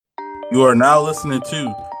You are now listening to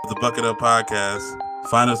the Bucket Up Podcast.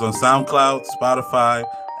 Find us on SoundCloud, Spotify,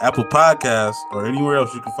 Apple Podcasts, or anywhere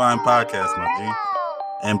else you can find podcasts, my G.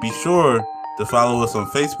 And be sure to follow us on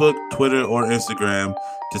Facebook, Twitter, or Instagram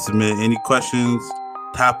to submit any questions,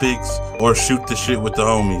 topics, or shoot the shit with the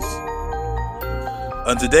homies.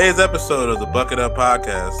 On today's episode of the Bucket Up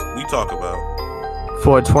Podcast, we talk about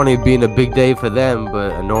 420 being a big day for them,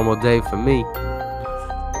 but a normal day for me.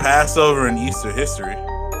 Passover and Easter history.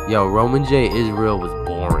 Yo, Roman J. Israel was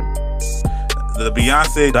boring. The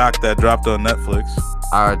Beyonce doc that dropped on Netflix.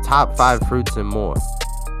 Our top 5 fruits and more.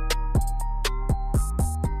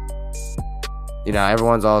 You know,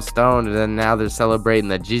 everyone's all stoned, and then now they're celebrating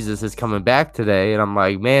that Jesus is coming back today. And I'm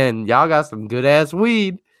like, man, y'all got some good ass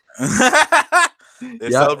weed. They're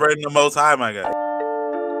celebrating the Most High, my guy.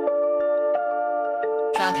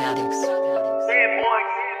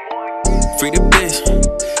 Free the bitch,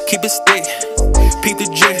 keep it stick, peep the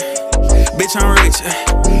drip. Bitch, I'm rich,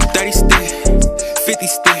 30 stick, 50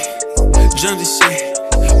 stick, jump the shit.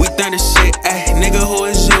 We done the shit, ayy. Nigga, who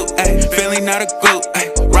is you, ayy? Family not a group,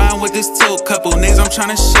 ayy. Rhyme with this two, couple niggas I'm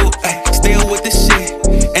tryna shoot, ayy. Still with the shit,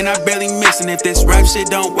 and I barely miss. And if this rap shit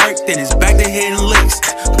don't work, then it's back to hitting licks.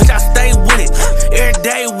 Bitch, I stay with it, every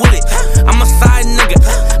day with it. I'm a side nigga,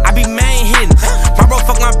 I be main hitting. My bro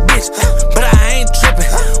fuck my bitch, but I ain't tripping.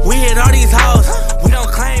 We hit all these hoes, we don't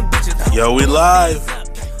claim bitches. Yo, we live.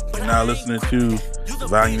 You're now listening to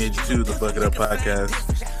Volume 82 of the Bucket Up Podcast.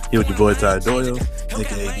 Here with your boy Ty Doyle,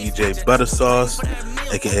 aka DJ Buttersauce,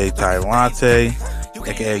 aka Ty Lante,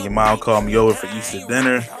 aka your mom called me over for Easter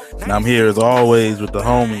dinner. And I'm here as always with the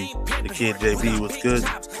homie, the kid JB. What's good?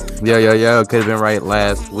 Yo. Could have been right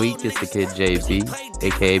last week. It's the kid JB,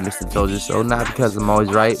 aka Mr. Told You So. Not because I'm always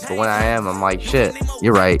right, but when I am, I'm like, shit,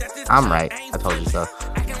 you're right. I'm right. I told you so.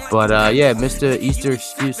 But yeah, Mr. Easter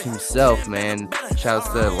Excuse himself, man. Shouts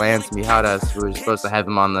to Lance Mijadas. We were supposed to have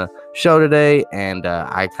him on the show today, and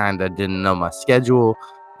I kind of didn't know my schedule.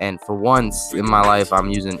 And for once in my life, I'm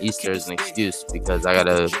using Easter as an excuse because I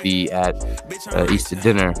gotta be at Easter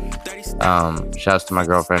dinner. Shouts to my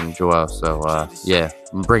girlfriend Joelle. So yeah,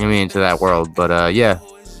 bringing me into that world. But yeah,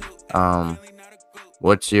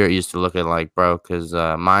 what's your Easter looking like, bro? Because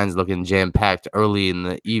mine's looking jam-packed early in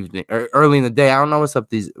the evening, or early in the day. I don't know what's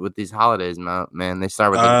up with these holidays, man. They start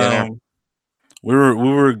with the dinner. We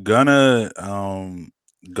were gonna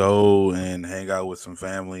go and hang out with some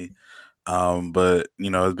family, but you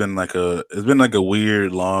know it's been like a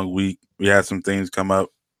weird long week. We had some things come up,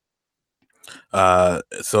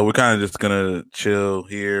 so we're kind of just gonna chill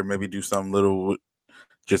here, maybe do something little,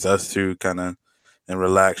 just us two, kind of. And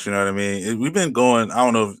relax, you know what I mean? We've been going, I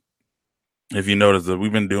don't know if you noticed that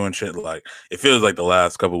we've been doing shit like, it feels like the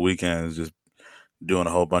last couple weekends, just doing a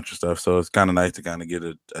whole bunch of stuff. So it's kind of nice to kind of get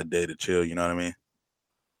a day to chill, you know what I mean?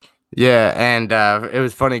 Yeah, and it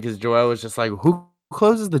was funny because Joelle was just like, who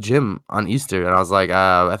closes the gym on Easter? And I was like,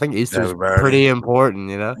 I think Easter's pretty important,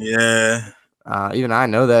 you know? Yeah. Even I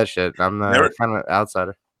know that shit. I'm kind of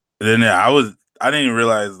outsider. Then I didn't even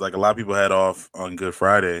realize like a lot of people had off on Good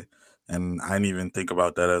Friday. And I didn't even think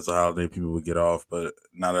about that as a holiday people would get off. But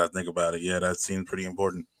now that I think about it, yeah, that seems pretty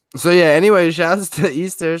important. So, yeah, anyway, shouts to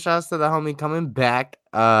Easter. Shouts to the homie coming back.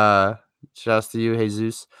 Shouts to you,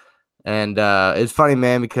 Jesus. And it's funny,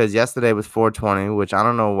 man, because yesterday was 420, which I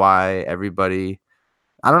don't know why everybody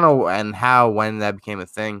 – I don't know when that became a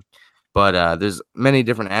thing. But there's many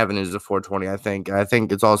different avenues of 420, I think. I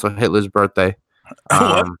think it's also Hitler's birthday.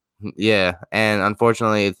 Yeah, and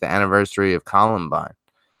unfortunately, it's the anniversary of Columbine.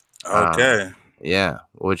 Okay. Yeah,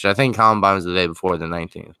 which I think Columbine was the day before the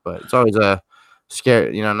 19th, but it's always a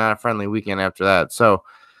scary, not a friendly weekend after that. So,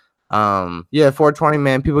 yeah, 420,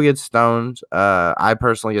 man, people get stoned. I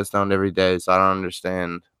personally get stoned every day, so I don't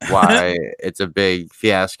understand why it's a big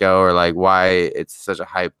fiasco or like why it's such a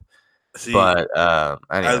hype. See, but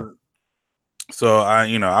anyway.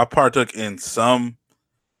 I partook in some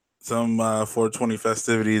 420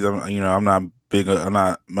 festivities. I'm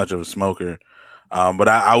not much of a smoker. But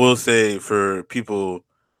I will say for people,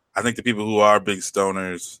 I think the people who are big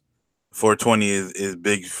stoners, 420 is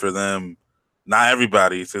big for them. Not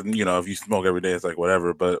everybody. So, if you smoke every day, it's like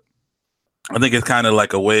whatever. But I think it's kind of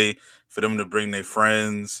like a way for them to bring their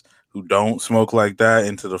friends who don't smoke like that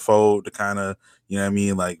into the fold to kind of, you know what I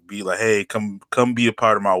mean? Like be like, hey, come be a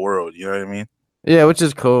part of my world. You know what I mean? Yeah, which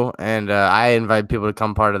is cool, and I invite people to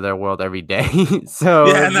come part of their world every day. So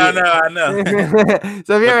yeah, I know.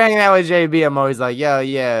 So if you're hanging out with JB, I'm always like,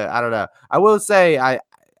 yeah, I don't know. I will say I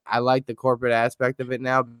like the corporate aspect of it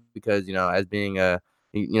now because as being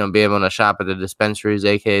being able to shop at the dispensaries,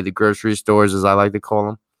 aka the grocery stores, as I like to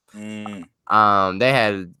call them. They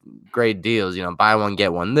had great deals, buy one,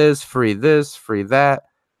 get one this, free that.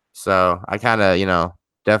 So I kind of,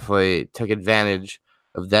 definitely took advantage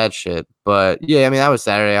of that shit. But yeah, I mean, that was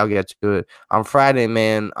Saturday. I'll get to it. On Friday,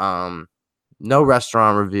 man, no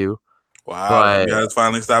restaurant review. Wow, but you guys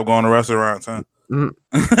finally stopped going to restaurants, huh?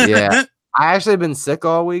 Yeah. I actually been sick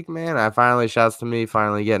all week, man. Shouts to me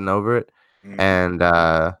finally getting over it. And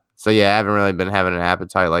so yeah, I haven't really been having an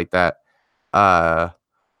appetite like that. I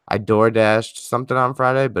DoorDashed something on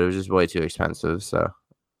Friday, but it was just way too expensive. So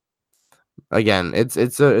again, it's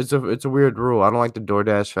a weird rule. I don't like to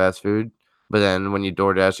DoorDash fast food, but then when you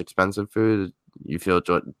DoorDash expensive food, you feel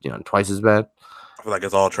twice as bad. I feel like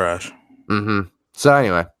it's all trash. Mm-hmm. So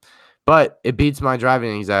anyway, but it beats my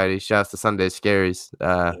driving anxiety. Shouts to Sunday Scaries.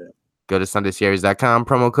 Go to sundayscaries.com,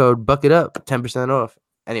 promo code Bucket Up, 10% off.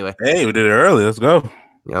 Anyway, hey, we did it early. Let's go. You know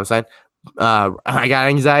what I'm saying? I got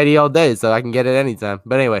anxiety all day, so I can get it anytime.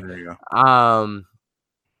 But anyway, there you go.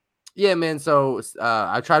 Yeah, man. So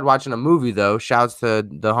I tried watching a movie though. Shouts to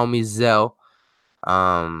the homie Zell,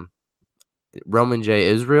 Roman J.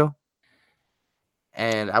 Israel.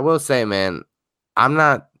 And I will say, man,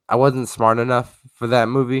 I wasn't smart enough for that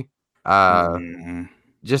movie.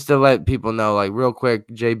 Just to let people know, like real quick,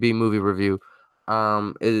 JB movie review.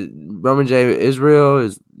 Roman J. Israel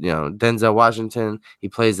is, Denzel Washington. He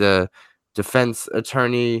plays a defense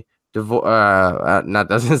attorney.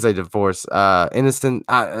 Doesn't say divorce. Innocent.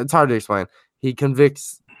 It's hard to explain. He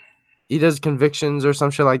does convictions or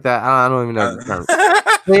some shit like that. I don't even know the term.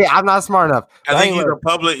 See, I'm not smart enough. I think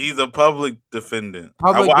he's a public defendant.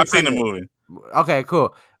 I've seen the movie. Okay,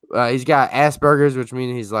 cool. He's got Asperger's, which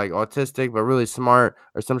means he's like autistic, but really smart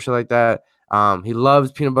or some shit like that. He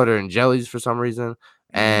loves peanut butter and jellies for some reason.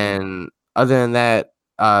 And other than that,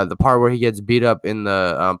 the part where he gets beat up in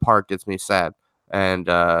the park gets me sad. And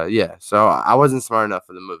yeah, so I wasn't smart enough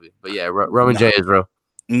for the movie. But yeah, Roman J. Israel.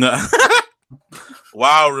 No.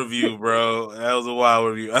 Wild review, bro. That was a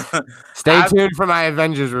wild review. Stay tuned for my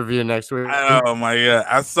Avengers review next week. Oh my god,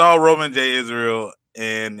 I saw Roman J. Israel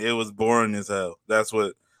and it was boring as hell. That's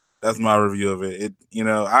my review of it.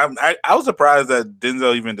 I was surprised that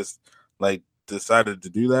Denzel even just decided to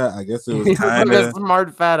do that. I guess it was kind of like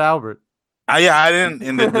smart fat Albert. I didn't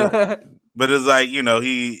end it, but it's like I'm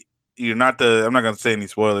not gonna say any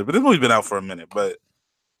spoiler, but this movie's been out for a minute. But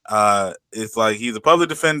it's like he's a public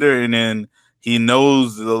defender, and then he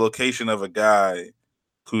knows the location of a guy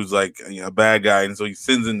who's like a bad guy, and so he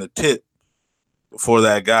sends in the tip for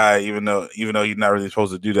that guy, even though he's not really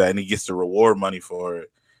supposed to do that, and he gets the reward money for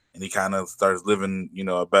it, and he kind of starts living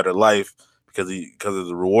a better life because of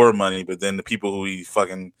the reward money. But then the people who he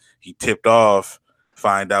tipped off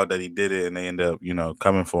find out that he did it, and they end up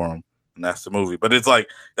coming for him, and that's the movie. But it's like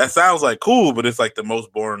that sounds like cool, but it's like the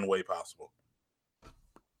most boring way possible.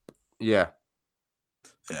 Yeah.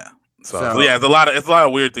 So yeah, it's a lot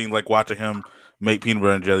of weird things, like watching him make peanut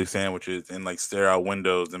butter and jelly sandwiches and like stare out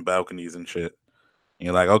windows and balconies and shit. And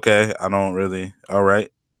you're like, okay, I don't really. All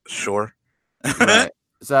right, sure. Right.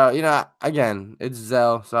 So again, it's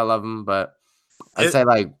Zell, so I love him, but I'd say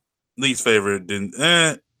like least favorite.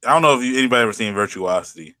 I don't know if anybody ever seen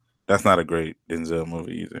Virtuosity. That's not a great Denzel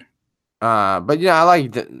movie either. But I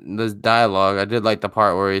like the dialogue. I did like the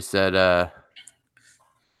part where he said,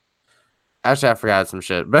 actually, I forgot some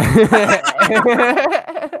shit, but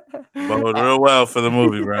bode real well for the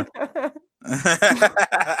movie, bro.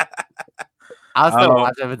 I'll still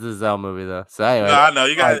watch if it's a Zell movie, though. So anyway, no, I know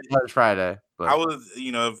you got Friday. But. I was,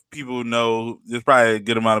 if people know, there's probably a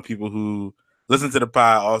good amount of people who listen to the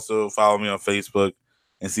pod also follow me on Facebook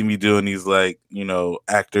and see me doing these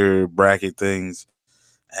actor bracket things,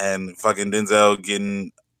 and fucking Denzel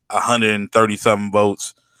getting 130 something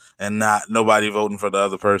votes. And nobody voting for the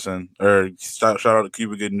other person. Or shout out to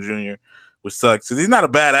Cuba Gooding Jr., which sucks. Because he's not a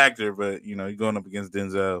bad actor, but, he's going up against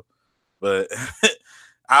Denzel. But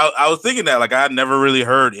I was thinking that, I never really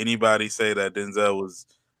heard anybody say that Denzel was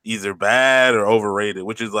either bad or overrated,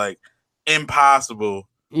 which is, impossible.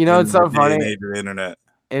 It's so funny. The internet.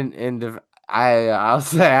 I'll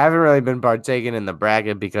say I haven't really been partaking in the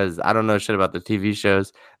bracket because I don't know shit about the TV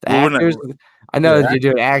shows. The actors, I know that you're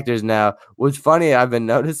doing actors now. What's funny I've been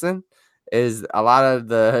noticing is a lot of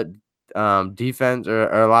the defense or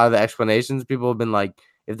a lot of the explanations, people have been like,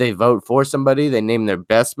 if they vote for somebody, they name their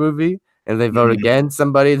best movie. And if they vote against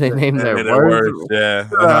somebody, they name their worst. Yeah.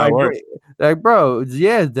 Like, bro,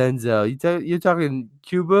 yeah, Denzel. You're talking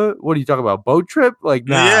Cuba? What are you talking about? Boat Trip? Like,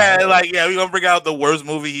 nah. Yeah, we're gonna bring out the worst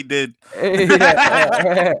movie he did.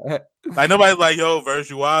 Nobody's like, yo,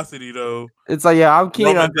 Virtuosity though. It's like, yeah, I'm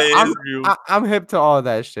keen on I'm hip to all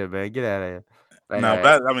that shit, man. Get out of here. No,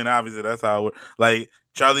 that I mean, obviously that's how it works. Like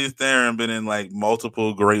Charlize Theron been in like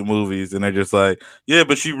multiple great movies, and they're just like, yeah,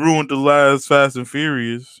 but she ruined the last Fast and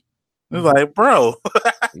Furious. It's like, bro,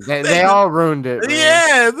 they all ruined it, man.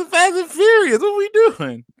 Yeah, the Fast and Furious. What we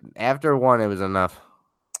doing? After one, it was enough.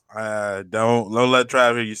 Don't let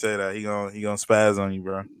Trav hear you say that. He gonna spaz on you,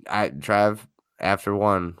 bro. Trav, after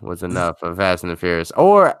one was enough of Fast and the Furious.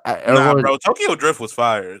 Or bro, Tokyo Drift was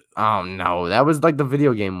fired. Oh no, that was like the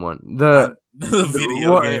video game one. The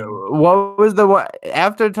video game. What was the one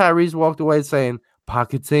after Tyrese walked away saying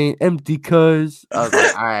pockets ain't empty? Cuz I was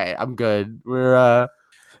like, all right, I'm good. We're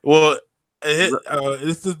well,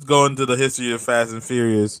 this is going to the history of Fast and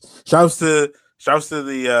Furious. Shouts to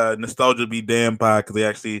the Nostalgia Be Damn pod because they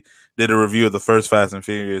actually did a review of the first Fast and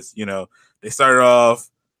Furious. You know, they started off,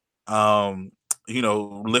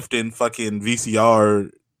 lifting fucking VCR,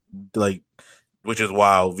 like, which is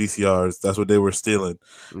wild. VCRs, that's what they were stealing.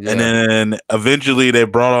 Yeah. And then eventually they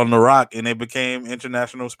brought on The Rock and they became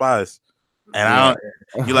international spies. And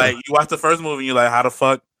you watch the first movie and you're like, how the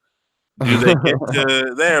fuck do they get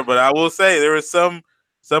to there? But I will say there were some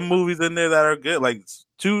movies in there that are good. Like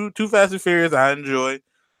Too Fast and Furious, I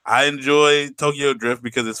enjoy Tokyo Drift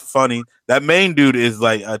because it's funny. That main dude is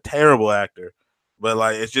like a terrible actor, but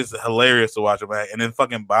like it's just hilarious to watch him act. And then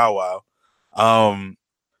fucking Bow Wow.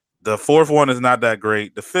 The fourth one is not that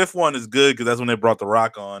great. The fifth one is good because that's when they brought The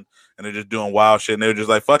Rock on and they're just doing wild shit. And they were just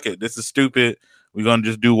like, fuck it, this is stupid. We're gonna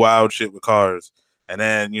just do wild shit with cars. And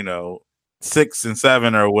then 6 and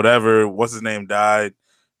 7 or whatever, what's his name died,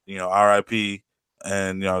 R.I.P.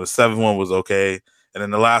 And the seventh one was okay. And then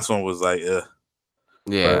the last one was like, ugh.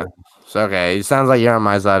 Yeah. It's okay. It sounds like you're on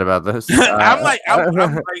my side about this. I'm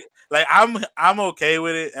okay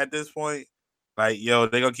with it at this point. Like, yo,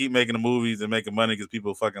 they're gonna keep making the movies and making money because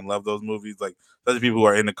people fucking love those movies. Like, especially people who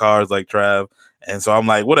are in the cars, like Trav. And so I'm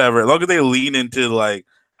like, whatever. As long as they lean into like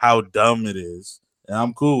how dumb it is, and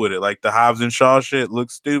I'm cool with it. Like the Hobbs and Shaw shit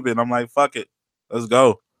looks stupid. I'm like, fuck it, let's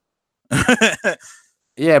go.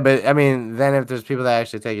 Yeah, but I mean, then if there's people that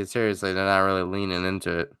actually take it seriously, they're not really leaning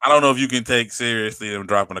into it. I don't know if you can take seriously them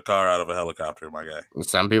dropping a car out of a helicopter, my guy.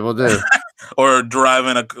 Some people do. Or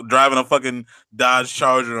driving a fucking Dodge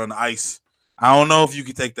Charger on ice. I don't know if you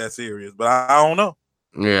can take that serious, but I don't know.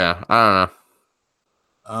 Yeah, I don't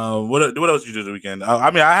know. What else you do this weekend?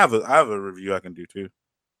 I mean, I have a review I can do too.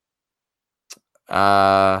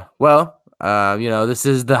 This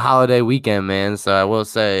is the holiday weekend, man. So I will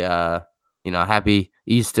say, happy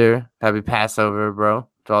Easter, happy Passover, bro,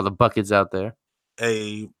 to all the buckets out there.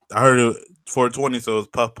 Hey, I heard it 420, so it's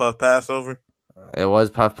Puff Puff Passover. It was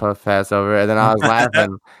Puff Puff Passover, and then I was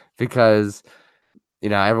laughing because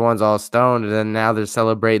everyone's all stoned, and then now they're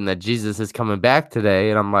celebrating that Jesus is coming back today,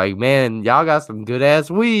 and I'm like, man, y'all got some good ass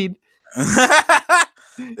weed.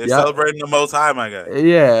 They're celebrating the Most High, my guy.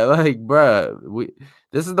 Yeah, like, bro,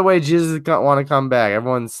 this is the way Jesus want to come back.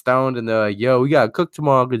 Everyone's stoned, and they're like, yo, we gotta cook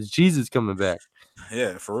tomorrow because Jesus coming back.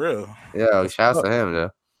 Yeah, for real. Yeah, shouts to him,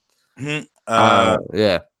 though. Mm-hmm.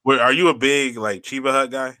 Yeah. Are you a big like Cheba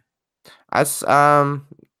Hut guy?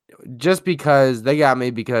 Just because they got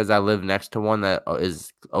me because I live next to one that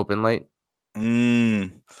is open late.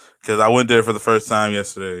 Because I went there for the first time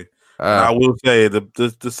yesterday. I will say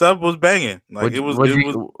the sub was banging. Like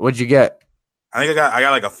what'd you get? I think I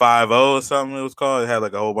got like a 5-0 or something. It was called. It had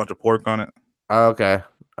like a whole bunch of pork on it. Oh, okay.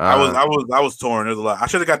 I was torn. There's a lot. I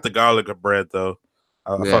should have got the garlic bread though.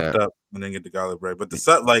 I fucked up and didn't get the garlic bread. But the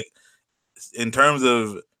sub, like in terms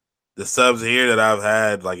of the subs here that I've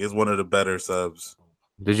had, like it's one of the better subs.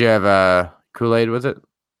 Did you have Kool-Aid with it?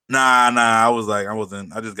 Nah. I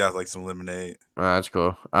wasn't. I just got like some lemonade. Oh, that's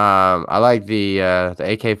cool. I like the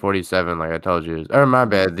AK-47, like I told you. Or my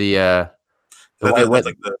bad. The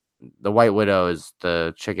White Widow is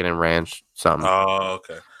the chicken and ranch something. Oh,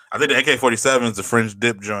 okay. I think the AK-47 is the French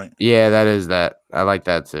dip joint. Yeah, that is that. I like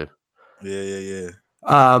that too. Yeah.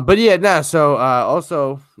 But yeah, nah. So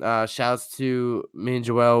also shouts to me and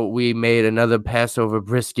Joel. We made another Passover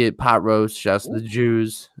brisket pot roast. Shouts to the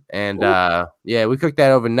Jews. And we cooked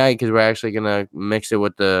that overnight because we're actually gonna mix it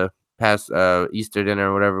with the past Easter dinner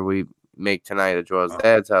or whatever we make tonight at Joel's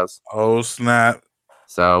dad's house. Oh snap!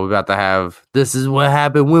 So we're about to have this is what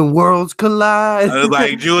happened when worlds collide.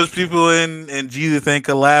 Like Jewish people and Jesus ain't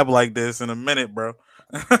collab like this in a minute, bro.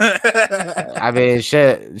 I mean,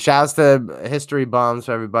 shit. Shouts to history bombs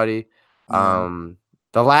for everybody. The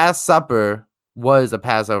Last Supper was a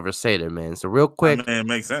Passover Seder, man. So real quick, I mean, it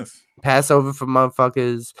makes sense. Passover for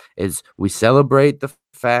motherfuckers is we celebrate the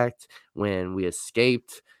fact when we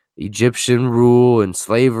escaped Egyptian rule and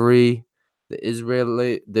slavery. The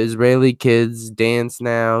Israeli kids dance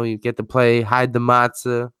now. You get to play hide the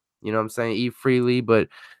matzah. You know what I'm saying? Eat freely, but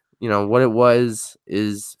what it was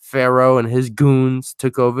is Pharaoh and his goons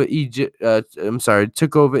took over Egypt.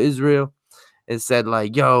 Took over Israel and said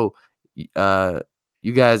like, "Yo,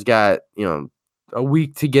 you guys got a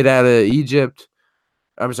week to get out of Egypt.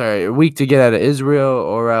 I'm sorry, a week to get out of Israel,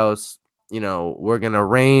 or else we're gonna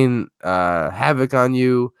rain havoc on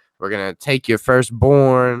you. We're gonna take your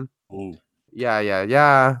firstborn." Ooh.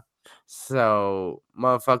 Yeah. So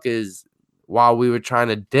motherfuckers, while we were trying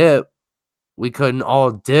to dip, we couldn't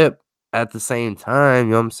all dip at the same time.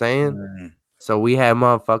 You know what I'm saying? Mm. So we had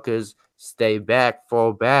motherfuckers stay back,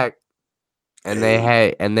 fall back, and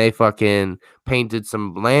they fucking painted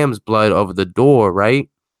some lamb's blood over the door, right?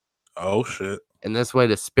 Oh shit. And this way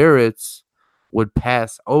the spirits would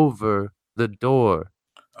pass over the door.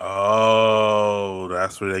 Oh,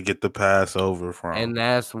 that's where they get the Passover from. And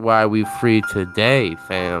that's why we free today,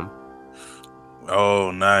 fam. Oh,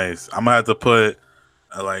 nice. I'm gonna have to put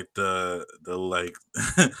like the like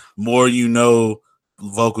more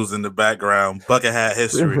vocals in the background. Bucket hat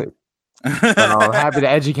history. I'm happy to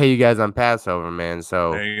educate you guys on Passover, man.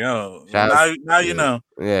 So there you go. Now you know.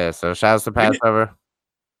 Yeah, so shouts to Passover.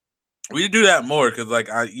 We do that more because, like,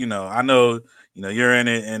 I know you're in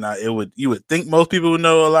it, and you would think most people would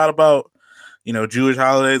know a lot about Jewish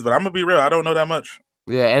holidays, but I'm gonna be real, I don't know that much.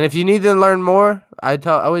 Yeah, and if you need to learn more, I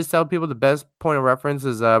always tell people the best point of reference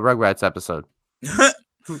is Rugrats episode.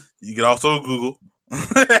 You can also Google.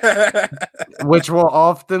 Which will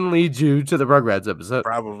often lead you to the Rugrats episode.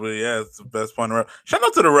 Probably, yeah. It's the best point. Shout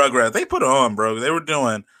out to the Rugrats. They put it on, bro. They did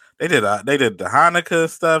the Hanukkah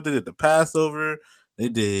stuff. They did the Passover. They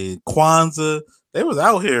did Kwanzaa. They was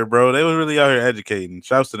out here, bro. They was really out here educating.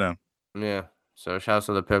 Shouts to them. Yeah. So shouts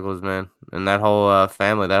to the Pickles, man. And that whole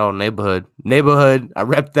family, that whole neighborhood. I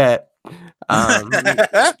rep that.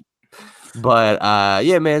 But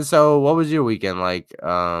yeah, man. So what was your weekend like?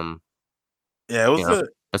 Yeah, it was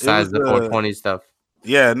besides the 420 stuff.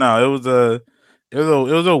 Yeah, no, it was a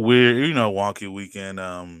weird, wonky weekend.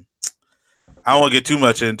 I don't want to get too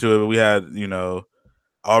much into it, but we had,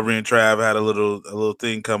 Aubrey and Trav had a little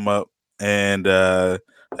thing come up, and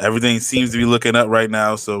everything seems to be looking up right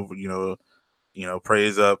now. So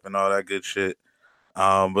praise up and all that good shit.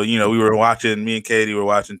 But me and Katie were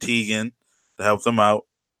watching Tegan to help them out.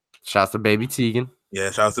 Shouts to baby Tegan.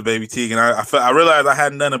 Yeah, shouts to baby Tegan. I realized I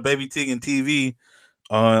hadn't done a baby Tegan TV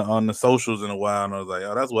on the socials in a while, and I was like,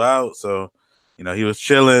 oh, that's wild. So, he was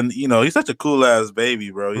chilling. He's such a cool ass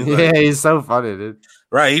baby, bro. He's so funny, dude.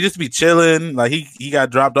 Right, he just be chilling. Like he got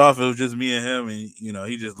dropped off. It was just me and him, and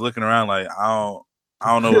he just looking around like I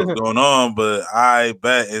don't know what's going on, but I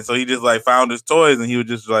bet. And so he just like found his toys, and he was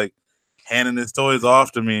just like handing his toys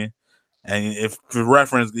off to me. And if for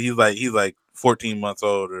reference, he's like 14 months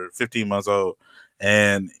old or 15 months old,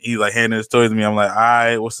 and he's like handing his toys to me. I'm like, all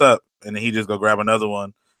right, what's up? And then he just go grab another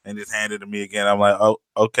one and just hand it to me again. I'm like, oh,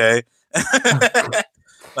 okay.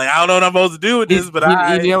 Like I don't know what I'm supposed to do with this, but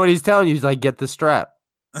you know what he's telling you? He's like, get the strap.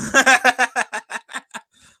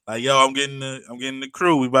 Like, yo, I'm getting the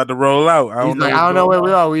crew. We about to roll out. I don't know where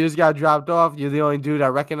we are. We just got dropped off. You're the only dude I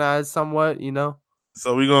recognize somewhat,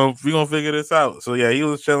 So we gonna figure this out. So yeah, he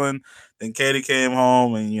was chilling. Then Katie came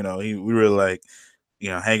home, and we were like,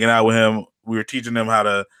 hanging out with him. We were teaching him how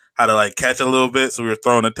to like catch a little bit. So we were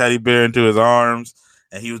throwing a teddy bear into his arms,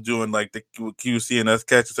 and he was doing like the QC and us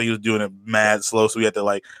catching. So he was doing it mad slow. So we had to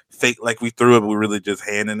like fake like we threw it, but we really just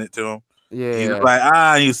handing it to him. Yeah. He was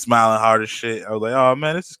like, he was smiling hard as shit. I was like, oh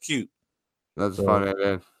man, this is cute. That's funny,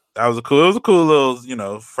 man. It was a cool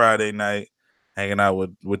little, Friday night hanging out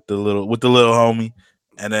with the little homie.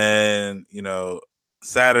 And then,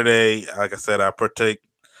 Saturday, like I said, I partake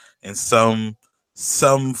in some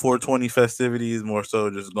 420 festivities, more so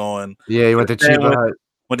just going. Yeah, you went to Chiba Hut.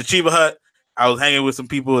 Went to Chiba Hut. I was hanging with some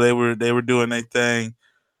people. They were doing their thing.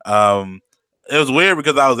 It was weird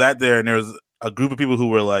because I was out there and there was a group of people who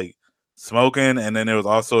were like smoking, and then there was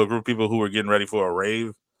also a group of people who were getting ready for a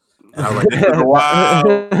rave. And I was like, this is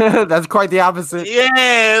wild. That's quite the opposite.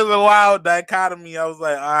 Yeah, it was a wild dichotomy. I was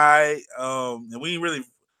like, all right. And we really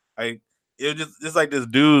like it was just like this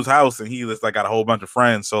dude's house, and he just like got a whole bunch of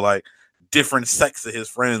friends. So like different sects of his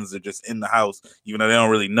friends are just in the house, even though they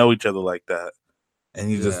don't really know each other like that. And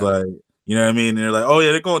he's just like, you know what I mean? And they're like, oh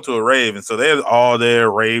yeah, they're going to a rave. And so they're all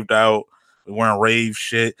there, raved out, wearing rave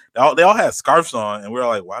shit. They all had scarves on, and we were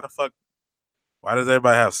like, why the fuck? Why does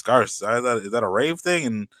everybody have scarves? Is that a rave thing?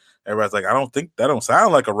 And everybody's like, that don't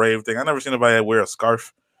sound like a rave thing. I never seen anybody wear a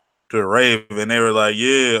scarf to a rave. And they were like,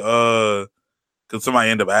 yeah, because somebody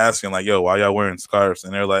ended up asking, like, yo, why y'all wearing scarves?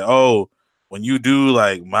 And they're like, oh, when you do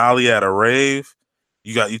like Molly at a rave,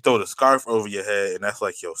 you throw the scarf over your head, and that's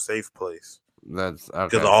like your safe place. That's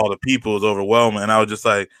because okay. of all the people is overwhelming. And I was just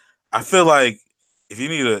like, I feel like if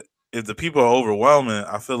the people are overwhelming,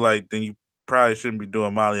 I feel like then you probably shouldn't be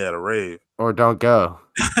doing Molly at a rave. Or don't go.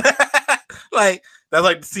 Like that's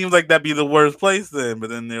like seems like that'd be the worst place then. But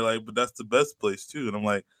then they're like, but that's the best place too. And I'm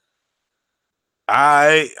like,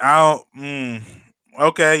 I don't.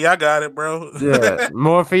 Okay, y'all got it, bro. Yeah,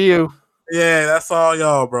 more for you. Yeah, that's all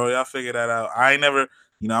y'all, bro. Y'all figure that out. I ain't never,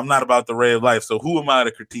 I'm not about the rave life. So who am I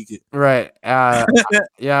to critique it? Right.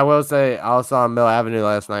 Yeah, I will say I also on Mill Avenue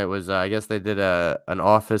last night was I guess they did an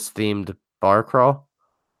office themed bar crawl.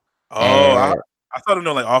 Oh, I thought it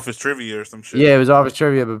was like office trivia or some shit. Yeah, it was office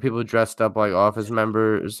trivia, but people dressed up like office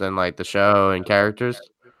members and like the show and characters.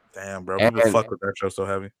 Damn, bro. People fuck with that show so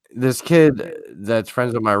heavy. This kid that's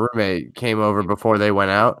friends with my roommate came over before they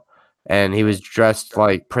went out, and he was dressed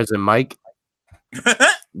like Prison Mike.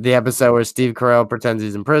 The episode where Steve Carell pretends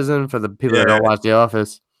he's in prison for the people that don't watch The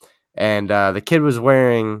Office. And the kid was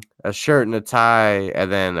wearing a shirt and a tie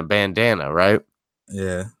and then a bandana, right?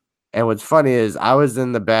 Yeah. And what's funny is I was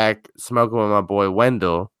in the back smoking with my boy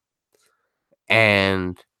Wendell,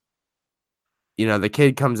 and the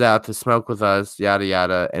kid comes out to smoke with us, yada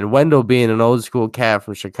yada. And Wendell, being an old school cat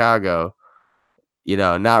from Chicago,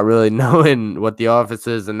 not really knowing what The Office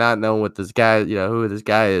is and not knowing what this guy, who this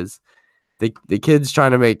guy is. The kid's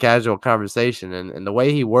trying to make casual conversation, and the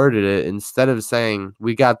way he worded it, instead of saying,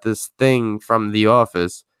 "We got this thing from The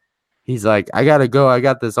Office," he's like, "I gotta go. I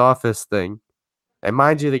got this office thing." And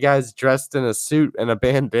mind you, the guy's dressed in a suit and a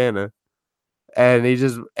bandana, and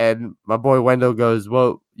and my boy Wendell goes,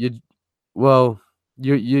 "Well, you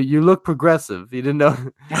look progressive." He didn't know.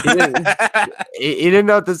 He didn't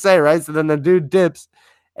know what to say, right? So then the dude dips,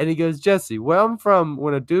 and he goes, "Jesse, where I'm from,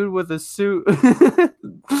 when a dude with a suit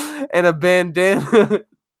and a bandana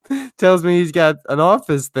tells me he's got an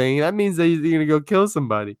office thing, that means that he's gonna go kill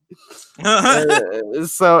somebody."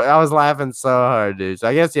 So I was laughing so hard, dude. So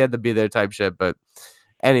I guess he had to be there type shit. But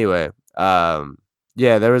anyway,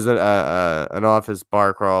 yeah, there was an office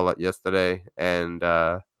bar crawl yesterday, and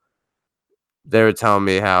they were telling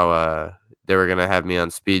me how they were gonna have me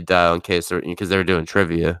on speed dial in case because they were doing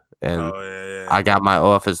trivia, and I got my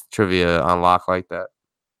office trivia on lock like that.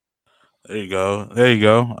 There you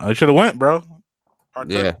go. I should have went, bro.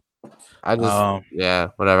 Yeah. I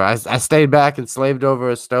just whatever. I stayed back and slaved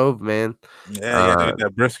over a stove, man. Yeah, you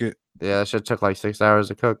that brisket. Yeah, that shit took like 6 hours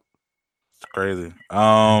to cook. It's crazy.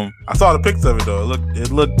 I saw the pics of it though.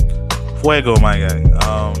 It looked fuego, my guy.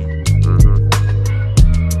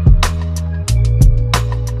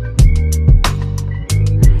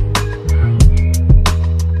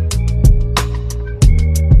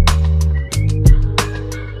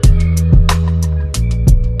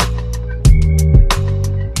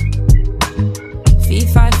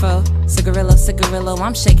 Cigarillo,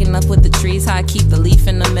 I'm shaking up with the trees. How I keep the leaf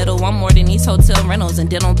in the middle. I'm more than these hotel rentals and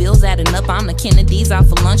dental bills adding up. I'm the Kennedys out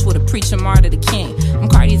for lunch with a preacher Marta the King. I'm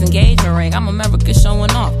Cardi's engagement ring. I'm America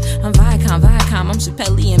showing off. I'm Viacom. I'm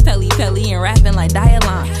Chappelle and Pelly and rapping like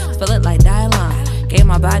Dialon. Spell it like Dialon. Gave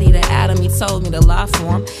my body to Adam, he told me to lie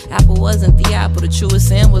for him. Apple wasn't the apple, the truest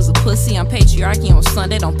sin was a pussy. I'm patriarchy on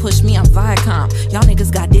Sunday, don't push me, I'm Viacom. Y'all niggas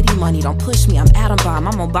got Diddy money, don't push me, I'm Atom Bomb.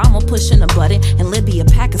 I'm Obama pushing a button in Libya,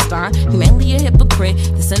 Pakistan. Humanly a hypocrite,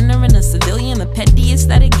 the sinner and a civilian, the pettiest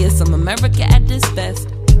that it gets. I'm America at this best.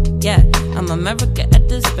 Yeah, I'm America at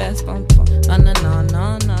this best. No.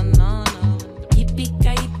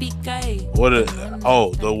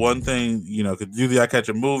 The one thing, because usually I catch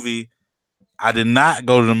a movie. I did not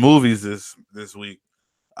go to the movies this week.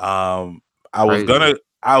 I probably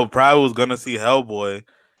was gonna see Hellboy,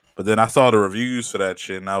 but then I saw the reviews for that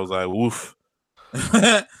shit and I was like, woof.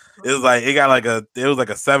 It was like it was like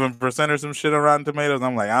a 7% or some shit on Rotten Tomatoes.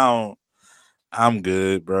 I'm like, I'm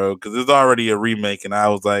good, bro, because it's already a remake, and I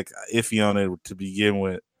was like iffy on it to begin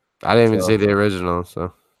with. I didn't even see the original,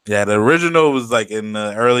 so yeah, the original was like in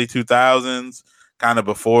the early 2000s. Kind of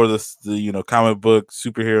before the comic book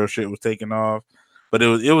superhero shit was taking off, but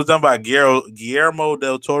it was done by Guillermo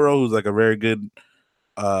del Toro, who's like a very good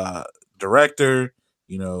director.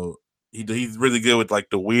 He's really good with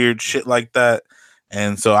like the weird shit like that,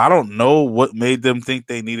 and so I don't know what made them think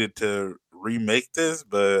they needed to remake this,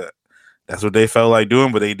 but that's what they felt like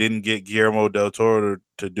doing. But they didn't get Guillermo del Toro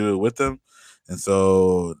to do it with them, and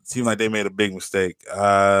so it seemed like they made a big mistake.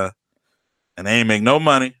 And they ain't make no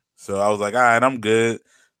money. So I was like, all right, I'm good.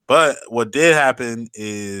 But what did happen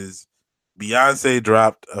is Beyonce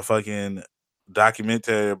dropped a fucking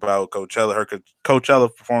documentary about Coachella, her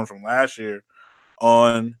Coachella performance from last year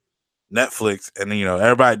on Netflix. And,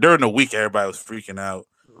 everybody, during the week, everybody was freaking out.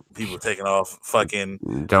 people taking off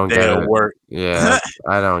fucking Don't a day get of it. work. Yeah,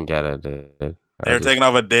 I don't get it, dude. They're taking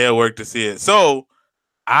off a day of work to see it. So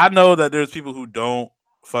I know that there's people who don't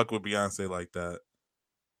fuck with Beyonce like that.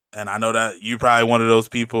 And I know that you probably one of those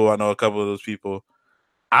people. I know a couple of those people.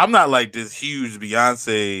 I'm not like this huge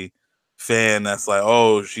Beyonce fan that's like,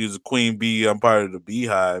 oh, she's a queen bee. I'm part of the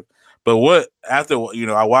Beehive. But after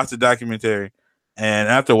I watched the documentary, and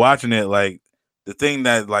after watching it, like the thing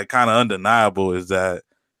that like kind of undeniable is that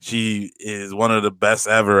she is one of the best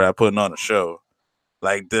ever at putting on a show.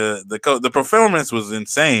 Like the performance was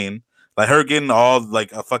insane. Like her getting all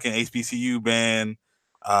like a fucking HBCU band,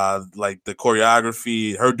 like the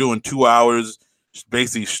choreography, her doing 2 hours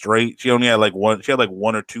basically straight. She only had like one. She had like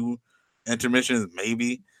one or two intermissions,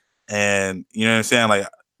 maybe. And you know what I'm saying? Like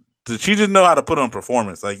she just know how to put on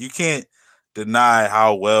performance. Like you can't deny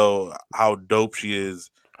how dope she is.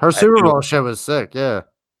 Her Super Bowl shit was sick. Yeah.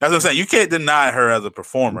 That's what I'm saying. You can't deny her as a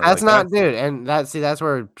performer. That's like, dude. And that's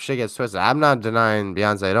where shit gets twisted. I'm not denying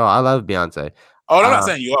Beyonce at all. I love Beyonce. Oh, I'm not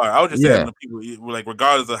saying you are. I was just saying the people, like,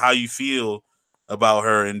 regardless of how you feel about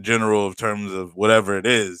her in general, in terms of whatever it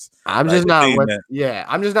is. I'm just not with.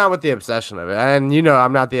 I'm just not with the obsession of it. And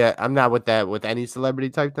I'm not with that with any celebrity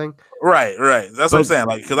type thing. Right. That's what I'm saying.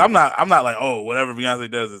 Like, because I'm not like, oh, whatever Beyonce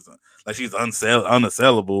does is like she's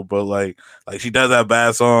unassailable, but like she does have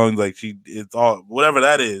bad songs. Like it's all whatever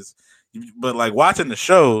that is. But like watching the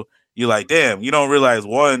show, you're like, damn, you don't realize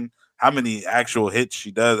one, how many actual hits she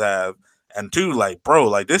does have, and two, like, bro,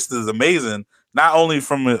 like this is amazing. Not only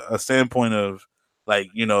from a standpoint of like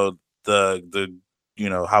the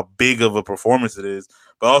how big of a performance it is,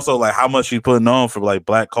 but also like how much she's putting on for like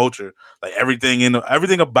black culture. Like everything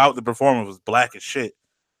about the performance was black as shit.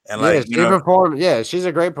 And like she performed. Yeah, she's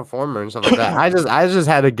a great performer and stuff like that. I just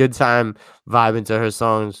had a good time vibing to her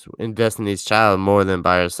songs in Destiny's Child more than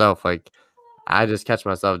by herself. Like I just catch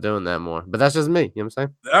myself doing that more. But that's just me. You know what I'm saying?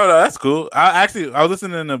 No, that's cool. I was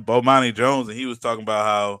listening to Bomani Jones, and he was talking about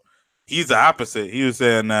how he's the opposite. He was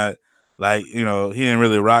saying that like he didn't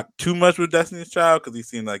really rock too much with Destiny's Child because he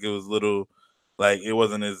seemed like it was little, like it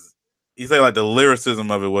wasn't as. He said like the lyricism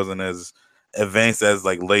of it wasn't as advanced as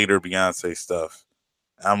like later Beyonce stuff.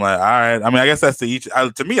 I'm like, all right. I mean, I guess that's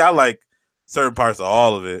to me, I like certain parts of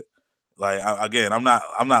all of it. Like, I'm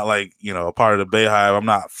not like, a part of the Beehive. I'm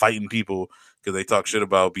not fighting people because they talk shit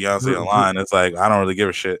about Beyonce online. It's like, I don't really give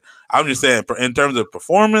a shit. I'm just saying, in terms of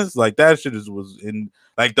performance, like that shit was in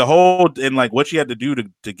like the whole, and like what she had to do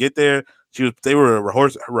to get there. They were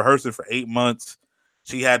rehearsing for 8 months.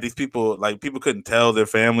 She had these people, like people couldn't tell their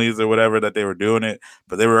families or whatever that they were doing it,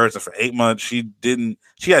 but they were rehearsing for 8 months. She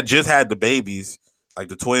had just had the babies, like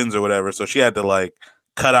the twins or whatever. So she had to like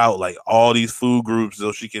cut out like all these food groups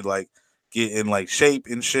so she could like get in like shape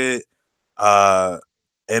and shit. And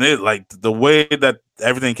it like the way that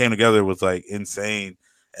everything came together was like insane.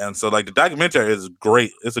 And so like the documentary is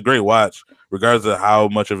great. It's a great watch, regardless of how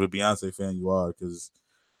much of a Beyonce fan you are, because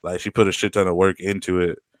like she put a shit ton of work into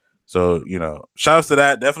it. So, shout outs to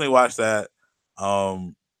that. Definitely watch that.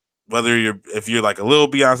 If you're like a little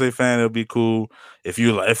Beyonce fan, it'll be cool. If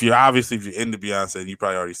you're into Beyonce, you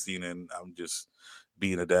probably already seen it. And I'm just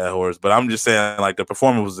being a dead horse, but I'm just saying like the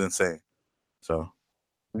performance was insane. So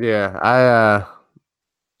yeah,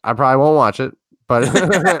 I probably won't watch it, but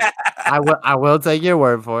I will take your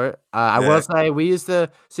word for it. I will say we used to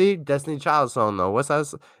see Destiny Child song though. What's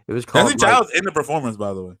that? It was called Destiny Child's in the performance,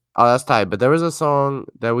 by the way. Oh, that's tight. But there was a song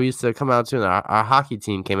that we used to come out to, and our hockey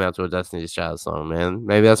team came out to a Destiny's Child song, man.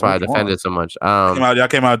 Maybe that's why I defended so much. Y'all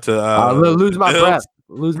came out to lose my breath.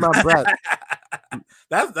 Lose my breath.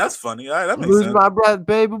 That's funny. All right, that makes lose sense. my breath,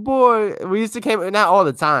 baby boy. We used to not all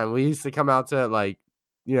the time. We used to come out to like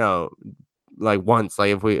once, like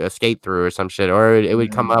if we escaped through or some shit, or it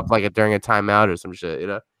would come up like during a timeout or some shit,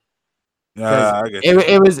 I guess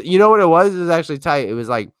it was, what it was? It was actually tight. It was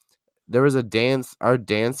like there was a dance. Our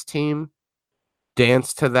dance team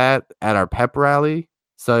danced to that at our pep rally,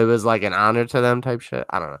 so it was like an honor to them type shit.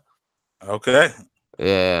 I don't know. Okay.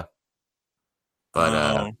 Yeah.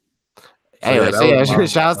 But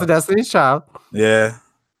shout out to Destiny's Child. Yeah.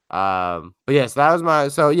 But yes, that was my.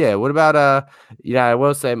 So yeah, what about I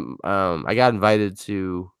will say I got invited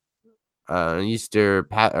to an Easter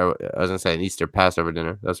an Easter Passover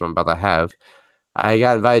dinner. That's what I'm about to have. I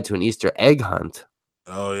got invited to an Easter egg hunt.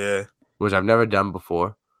 Oh yeah, which I've never done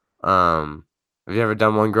before. Have you ever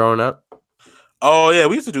done one growing up? Oh yeah,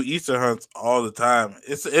 we used to do Easter hunts all the time.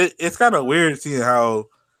 It's kind of weird seeing how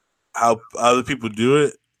other people do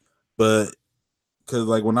it, but because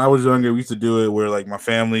like when I was younger, we used to do it where like my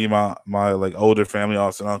family, my like older family,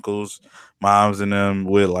 aunts and uncles, moms and them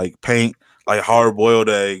would like paint like hard boiled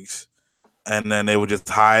eggs and then they would just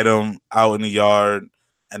hide them out in the yard,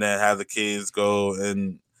 and then have the kids go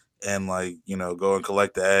and like go and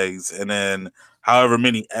collect the eggs, and then however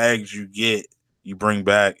many eggs you get, you bring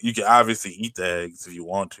back. You can obviously eat the eggs if you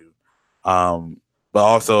want to, but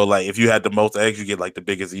also like if you had the most eggs, you get like the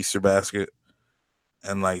biggest Easter basket,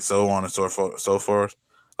 and like so on and so forth.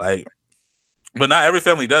 Like, but not every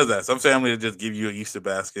family does that. Some families just give you an Easter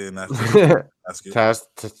basket, and that's just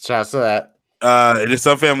basket. Shout to that. There's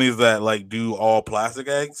some families that like do all plastic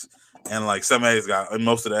eggs, and like some eggs and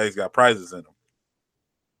most of the eggs got prizes in them.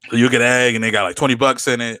 So you get an egg, and they got like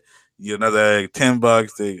 $20 in it. You get another egg,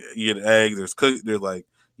 $10. You get eggs. There's like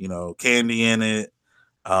candy in it.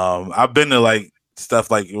 I've been to like stuff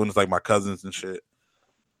like when it's like my cousins and shit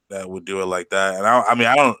that would do it like that. And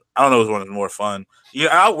I don't know which one is more fun. Yeah,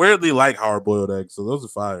 I weirdly like hard boiled eggs, so those are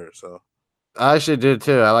fire. So I actually do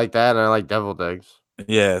too. I like that, and I like deviled eggs.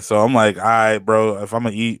 yeah, so I'm like, all right, bro. If I'm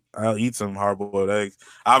gonna eat, I'll eat some hard boiled eggs.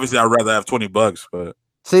 Obviously, I'd rather have $20, but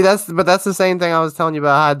see, that's the same thing I was telling you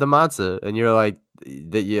about hide the matzah, and you're like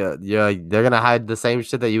that. You're like they're gonna hide the same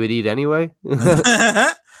shit that you would eat anyway.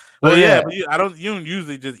 Well, yeah, but you don't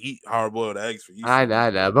usually just eat hard boiled eggs for you. I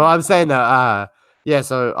know, but I'm saying that. Yeah.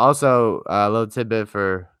 So also a little tidbit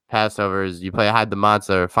for Passover is you play hide the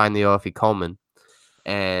matzah or find the Ofi Coleman,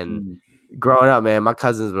 and growing up, man, my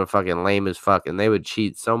cousins were fucking lame as fuck, and they would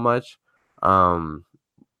cheat so much.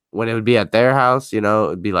 When it would be at their house,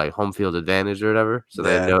 it'd be like home field advantage or whatever. So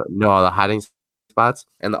they know all the hiding spots.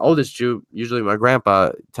 And the oldest Jew, usually my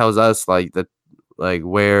grandpa, tells us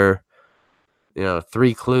where,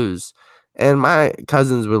 3 clues. And my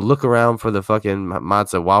cousins would look around for the fucking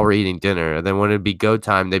matzah while we're eating dinner. And then when it'd be go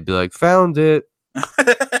time, they'd be like, found it.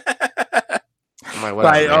 I'm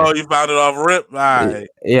like, oh, you found it off rip? All right.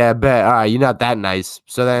 Yeah, bet. All right, you're not that nice.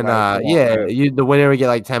 So then, the winner would get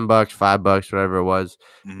like $10, $5, whatever it was.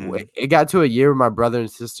 Mm-hmm. It got to a year where my brother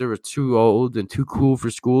and sister were too old and too cool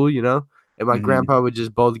for school, and my grandpa would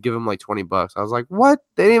just both give them like $20. I was like, what?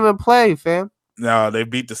 They didn't even play, fam. No, they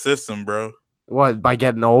beat the system, bro. What, by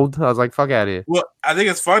getting old? I was like, fuck out of here. Well, I think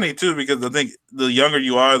it's funny too because I think the younger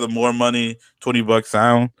you are, the more money $20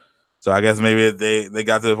 sound. So I guess maybe they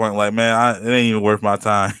got to the point like, man, it ain't even worth my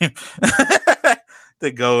time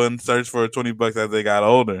to go and search for $20 as they got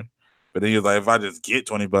older. But then you're like, if I just get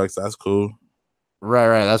 $20, that's cool.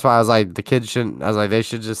 Right. That's why I was like, the kids shouldn't. I was like, they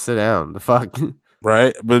should just sit down. The fuck.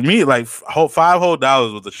 Right. But me, like, $5 whole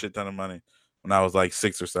was a shit ton of money when I was like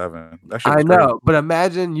 6 or 7. That shit was know, crazy. But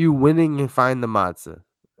imagine you winning and find the matzah,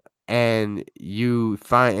 and you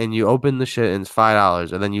open the shit and it's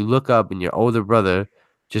 $5, and then you look up and your older brother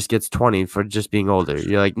just gets 20 for just being older.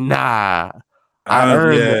 You're like, nah. I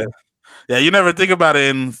earned it. Yeah, you never think about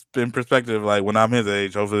it in perspective. Like when I'm his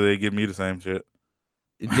age, hopefully they give me the same shit.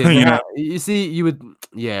 You see, you would,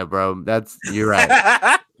 yeah, bro. You're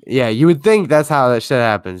right. Yeah, you would think that's how that shit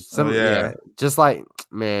happens. Just like,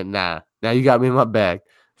 man, nah. Now you got me in my bag.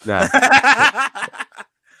 Nah.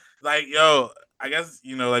 Like, yo, I guess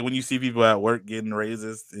like when you see people at work getting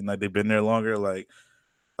raises and like they've been there longer, like,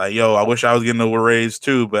 yo, I wish I was getting a raise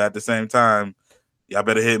too, but at the same time, y'all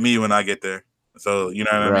better hit me when I get there. So, you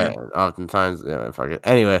know what I mean? Oftentimes, yeah, fuck it.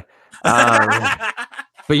 Anyway,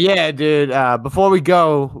 but yeah, dude, before we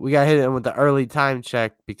go, we got to hit it with the early time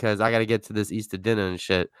check because I got to get to this Easter dinner and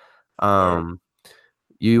shit.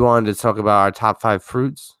 You wanted to talk about our top 5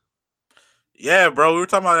 fruits? Yeah, bro, we were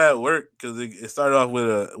talking about that at work because it started off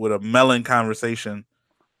with a melon conversation.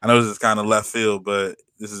 I know this is kind of left field, but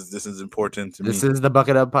this is important to me. This is the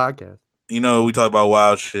Bucket Up podcast. We talk about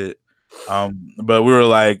wild shit. But we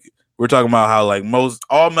were talking about how like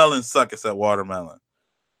all melons suck except watermelon.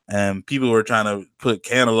 And people were trying to put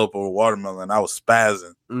cantaloupe over watermelon. I was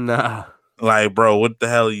spazzing. Nah. Like, bro, what the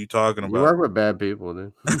hell are you talking about? You work with bad people,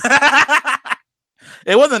 dude.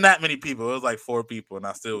 It wasn't that many people. It was like 4 people, and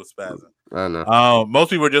I still was spazzing. I know. Most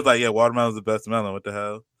people were just like, yeah, watermelon's the best melon. What the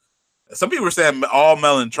hell? Some people were saying all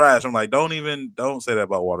melon trash. I'm like, don't say that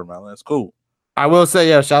about watermelon. It's cool. I will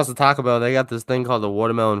say, shouts to Taco Bell. They got this thing called the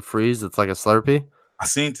watermelon freeze. It's like a Slurpee. I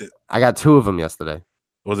seen it. I got 2 of them yesterday.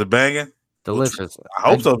 Was it banging? Delicious. I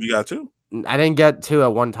hope so. If you got 2. I didn't get 2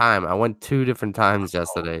 at one time. I went 2 different times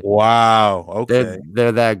yesterday. Wow. Okay.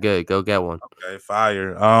 They're that good. Go get one. Okay.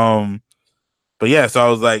 Fire. But yeah, so I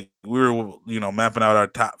was like, we were, mapping out our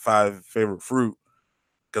top 5 favorite fruit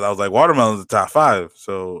because I was like, watermelon's the top 5.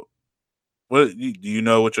 So, do you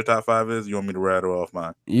know what your top 5 is? You want me to rattle off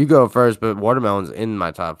mine? You go first, but watermelon's in my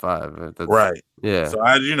top 5. Right. Yeah. So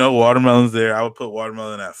as you know, watermelon's there. I would put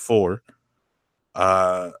watermelon at 4.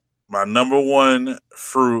 My number 1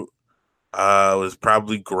 fruit was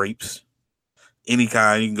probably grapes any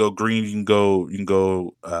kind. You can go green. You can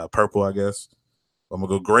go purple. I guess I'm gonna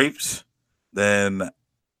go grapes. Then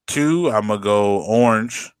 2, I'm gonna go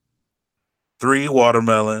orange. 3,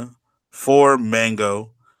 watermelon. 4,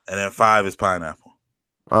 mango, and then 5 is pineapple.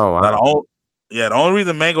 Oh Now, wow. the only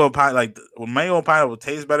reason mango and mango and pineapple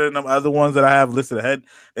taste better than the other ones that I have listed ahead,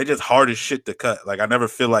 they're just hard as shit to cut. Like I never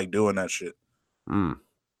feel like doing that shit. Mm,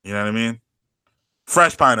 You know what I mean?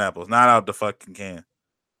 Fresh pineapples, not out the fucking can.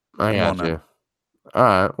 I Come on got now. you. All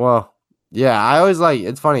right. Well, yeah. I always like.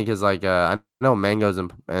 It's funny because like I know mangoes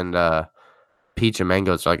and peach and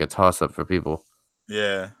mangoes are like a toss up for people,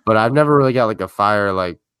 Yeah. but I've never really got like a fire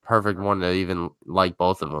like perfect one to even like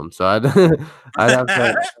both of them. So I'd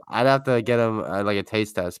I'd have to get them like a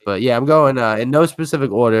taste test. But yeah, I'm going in no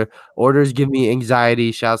specific order. Orders give me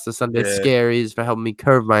anxiety. Shouts to Sunday Yeah. Scaries for helping me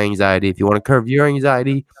curb my anxiety. If you want to curb your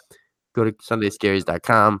anxiety, go to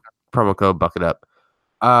sundayscaries.com. Promo code Bucket Up.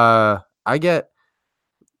 I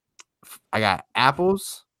got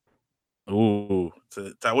apples. Ooh.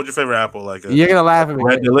 So, Ty, what's your favorite apple? Like You're gonna laugh at me.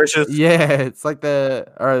 Red Delicious? Yeah, it's like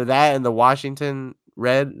that and the Washington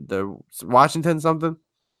red, the Washington something.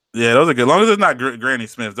 Yeah, those are good. As long as it's not Granny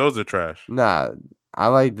Smith, those are trash. Nah, I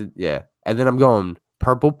like yeah. And then I'm going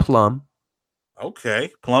purple plum. Okay.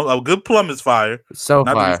 Plum. A good plum is fire. So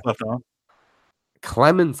Not to be fire. slept on.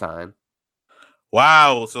 Clementine.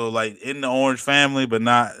 Wow. So like in the orange family, but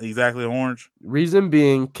not exactly orange. Reason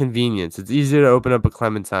being convenience. It's easier to open up a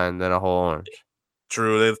clementine than a whole orange.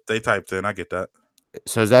 True. They typed in. I get that.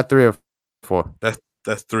 So is that 3 or 4?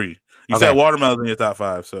 That's 3. You Okay. said watermelon in your top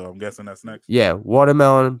 5, so I'm guessing that's next. Yeah,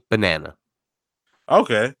 watermelon, banana.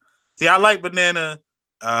 Okay. See, I like banana.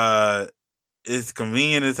 It's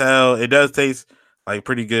convenient as hell. It does taste like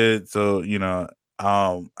pretty good. So,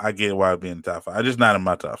 I get why it being in the top 5. I'm just not in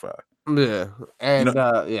my top 5. Yeah. And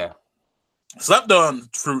yeah. Slept on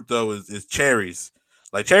fruit though is cherries.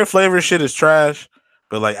 Like cherry flavor shit is trash,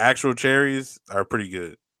 but like actual cherries are pretty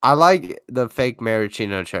good. I like the fake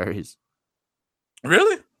maraschino cherries.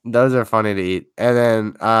 Really? Those are funny to eat. And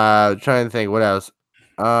then trying to think what else.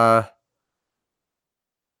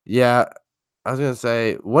 Yeah, I was gonna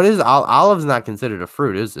say, what is olive's not considered a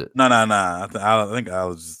fruit, is it? No. I think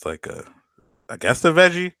olives is like I guess a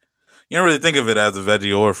veggie. You don't really think of it as a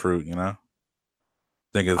veggie or fruit, you know?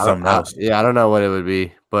 Think of something else. Yeah, I don't know what it would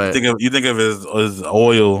be, but you think of it as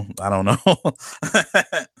oil. I don't know.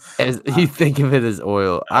 you think of it as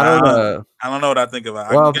oil. I don't know. I don't know what I think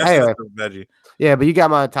about. Well, I guess anyway, it's a veggie. Yeah, but you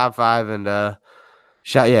got my top 5 and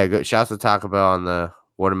shouts to Taco Bell on the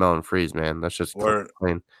watermelon freeze, man. That's just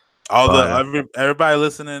clean. Everybody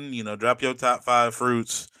listening, drop your top 5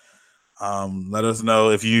 fruits. Let us know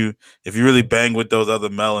if you really bang with those other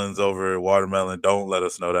melons over watermelon. Don't let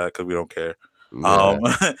us know that because we don't care. Yeah.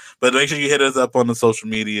 But make sure you hit us up on the social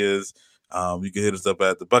medias. You can hit us up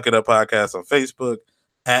at the Bucket Up Podcast on Facebook,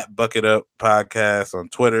 at Bucket Up Podcast on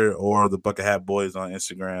Twitter, or the Bucket Hat Boys on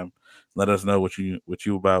Instagram. Let us know what you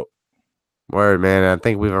about. Word, man. I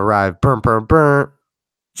think we've arrived. Burn.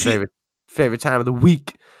 Favorite time of the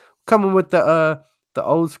week. Coming with the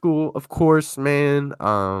old school, of course, man.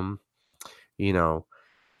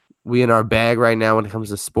 We in our bag right now when it comes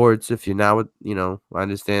to sports. If you're not with, I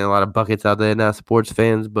understand a lot of buckets out there not sports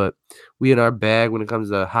fans, but we in our bag when it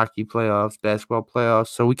comes to hockey playoffs, basketball playoffs.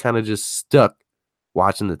 So we kind of just stuck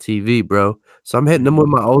watching the TV, bro. So I'm hitting them with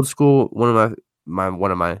my old school.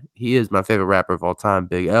 He is my favorite rapper of all time,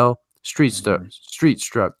 Big L. Street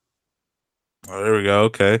Struck. Oh, there we go.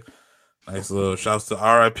 Okay, nice little shouts to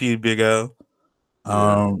R.I.P. Big L.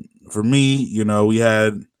 For me, we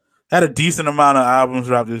had a decent amount of albums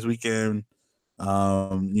drop this weekend. For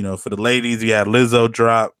the ladies, we had Lizzo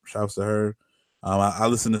drop. Shouts to her. I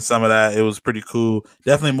listened to some of that. It was pretty cool.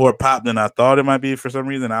 Definitely more pop than I thought it might be for some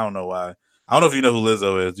reason. I don't know why. I don't know if you know who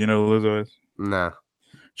Lizzo is. Do you know who Lizzo is? Nah.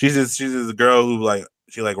 She's just a girl who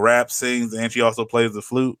she raps, sings, and she also plays the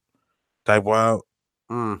flute. Type wild.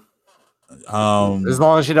 As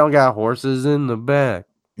long as she don't got horses in the back.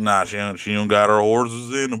 Nah, she don't got her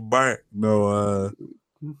horses in the back. No,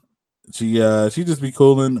 she just be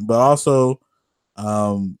cooling, but also,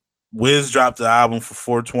 Wiz dropped the album for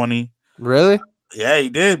 420. Really? Yeah, he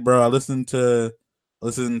did, bro. I listened to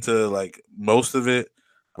like most of it.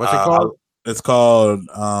 What's it called? It's called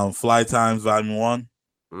Fly Times Volume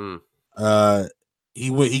 1.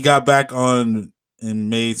 He got back on and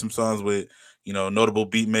made some songs with notable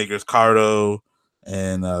beat makers Cardo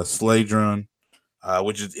and Sladron,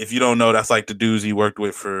 which is, if you don't know, that's like the dudes he worked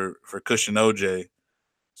with for Kush and OJ.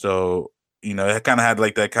 So it kind of had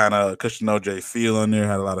like that kind of Kush and OJ feel on there.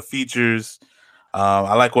 Had a lot of features.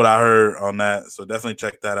 I like what I heard on that, so definitely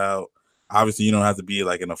check that out. obviously you don't have to be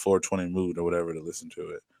like in a 420 mood or whatever to listen to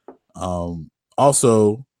it.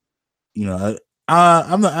 Also, you know,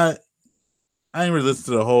 I ain't really listened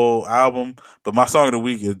to the whole album, but my song of the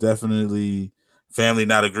week is definitely "Family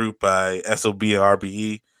Not a Group" by SOB and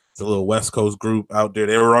RBE. It's a little West Coast group out there.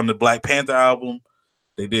 They were on the Black Panther album.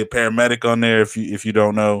 They did Paramedic on there, if you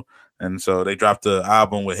don't know, and so they dropped the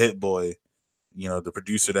album with Hit Boy, you know, the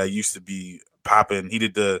producer that used to be popping. He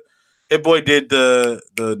did Hit Boy did the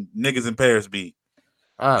Niggas in Paris beat.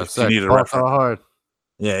 Oh, so hard.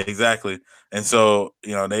 Yeah, exactly. And so,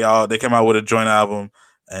 you know, they came out with a joint album,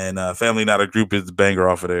 and Family Not a Group is the banger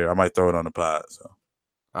off of there. I might throw it on the pod. So,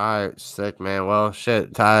 all right, sick, man. Well,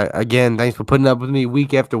 shit, Ty. Again, thanks for putting up with me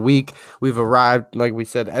week after week. We've arrived, like we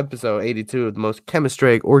said, episode 82 of the most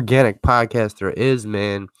chemistry organic podcast there is,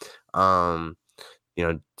 man. You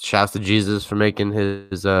know, shouts to Jesus for making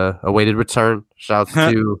his awaited return. Shouts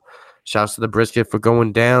to the brisket for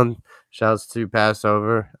going down. Shouts to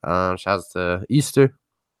Passover. Shouts to Easter.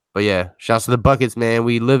 But yeah, shouts to the buckets, man.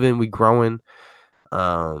 We living, we growing.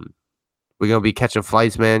 We're gonna be catching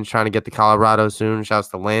flights, man. Trying to get to Colorado soon. Shouts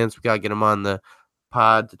to Lance. We gotta get him on the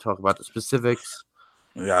pod to talk about the specifics.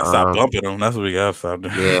 We gotta stop bumping them. That's what we gotta stop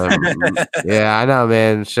doing. Yeah, I know,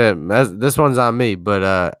 man. Shit, this one's on me.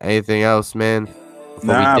 But anything else, man?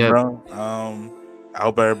 Nah, bro. I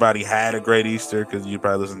hope everybody had a great Easter, because you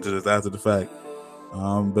probably listen to this after the fact.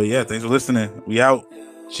 But yeah, thanks for listening. We out.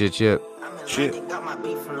 Shit. Yeah.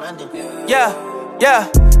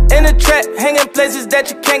 In the track, hanging places that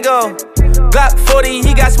you can't go. Glock 40,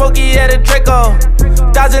 he got smoky at a Draco.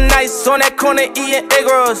 1,000 nights on that corner eating egg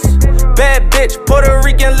rolls. Bad bitch, Puerto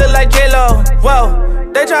Rican, look like J-Lo.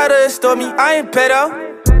 Whoa, they try to extort me, I ain't pedo.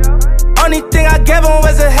 Only thing I gave him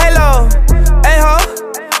was a halo. Hey ho,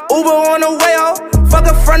 Uber on the way ho. Fuck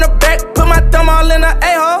her front or back, put my thumb all in the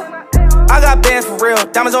A-ho. I got bands for real,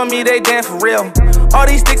 diamonds on me, they dance for real. All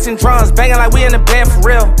these sticks and drums, banging like we in the band for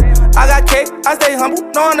real. I got cake, I stay humble,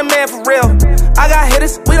 no I'm the man for real. I got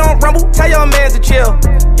hitters, we don't rumble, tell your mans to chill.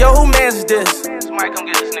 Yo, who mans is this? Somebody come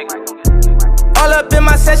get this nigga. All up in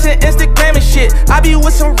my session, Instagram and shit. I be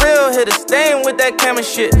with some real hitters, they ain't with that camera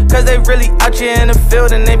shit. Cause they really out here in the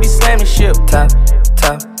field and they be slamming shit. Top.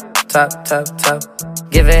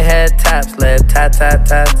 Giving head taps, lip tat.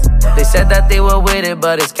 They said that they were with it,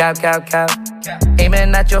 but it's cap.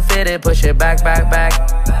 Aiming at your fitted, push it back. Whack.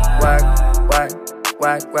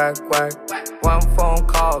 One phone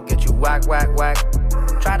call, get you whack.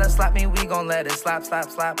 Try to slap me, we gon' let it slap.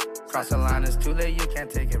 Cross the line, it's too late, you can't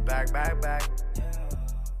take it back.